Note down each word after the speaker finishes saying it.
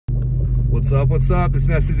What's up? What's up? This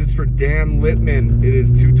message is for Dan Lipman. It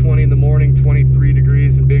is 2:20 in the morning, 23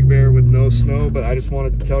 degrees in Big Bear with no snow, but I just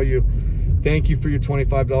wanted to tell you, thank you for your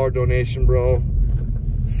 $25 donation, bro.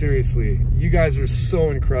 Seriously, you guys are so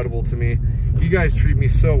incredible to me. You guys treat me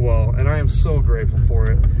so well, and I am so grateful for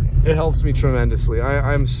it. It helps me tremendously.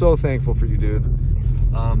 I'm so thankful for you, dude.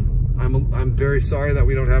 I'm very sorry that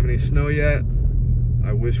we don't have any snow yet.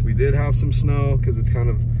 I wish we did have some snow, because it's kind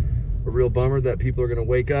of a real bummer that people are going to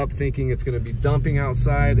wake up thinking it's going to be dumping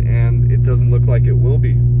outside, and it doesn't look like it will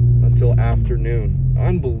be until afternoon.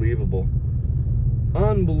 Unbelievable.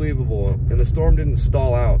 Unbelievable. And the storm didn't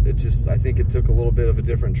stall out. It just, I think it took a little bit of a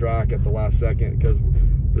different track at the last second, because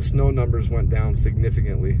the snow numbers went down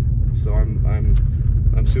significantly. So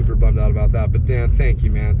I'm super bummed out about that. But Dan, thank you,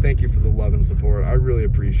 man. Thank you for the love and support. I really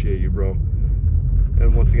appreciate you, bro.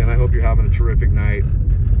 And once again, I hope you're having a terrific night.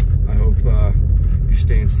 I hope you're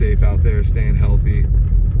staying safe out there, staying healthy.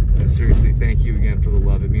 And seriously, thank you again for the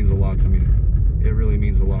love. It means a lot to me. It really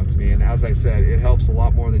means a lot to me. And as I said, it helps a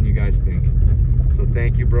lot more than you guys think. So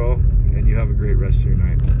thank you, bro. And you have a great rest of your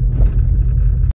night.